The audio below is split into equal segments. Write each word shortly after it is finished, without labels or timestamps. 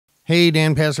Hey,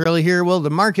 Dan Passarelli here. Well, the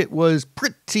market was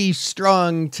pretty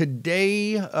strong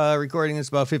today. Recording this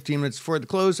about 15 minutes before the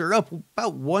close. They're up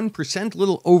about 1%, a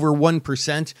little over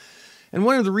 1%. And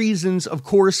one of the reasons, of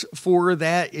course, for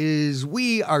that is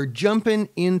we are jumping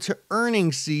into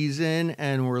earnings season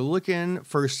and we're looking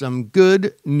for some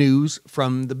good news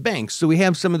from the banks. So we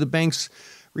have some of the banks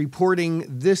reporting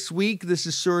this week. This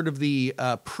is sort of the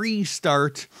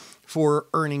pre-start for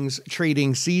earnings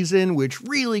trading season, which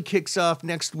really kicks off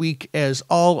next week, as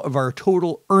all of our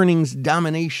total earnings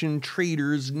domination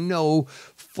traders know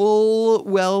full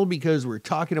well, because we're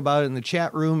talking about it in the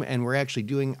chat room and we're actually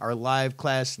doing our live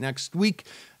class next week.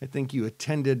 I think you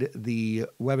attended the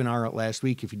webinar last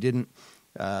week. If you didn't,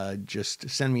 just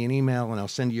send me an email and I'll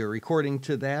send you a recording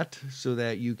to that so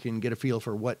that you can get a feel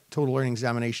for what total earnings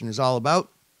domination is all about.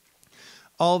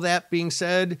 All that being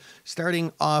said,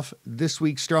 starting off this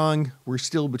week strong, we're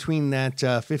still between that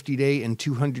 50-day and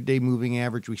 200-day moving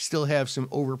average. We still have some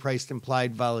overpriced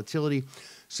implied volatility.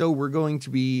 So we're going to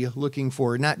be looking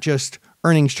for not just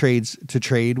earnings trades to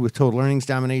trade with total earnings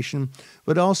domination,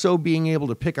 but also being able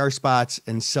to pick our spots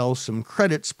and sell some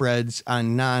credit spreads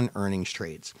on non-earnings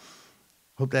trades.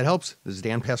 Hope that helps. This is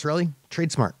Dan Passarelli,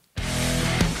 Trade Smart.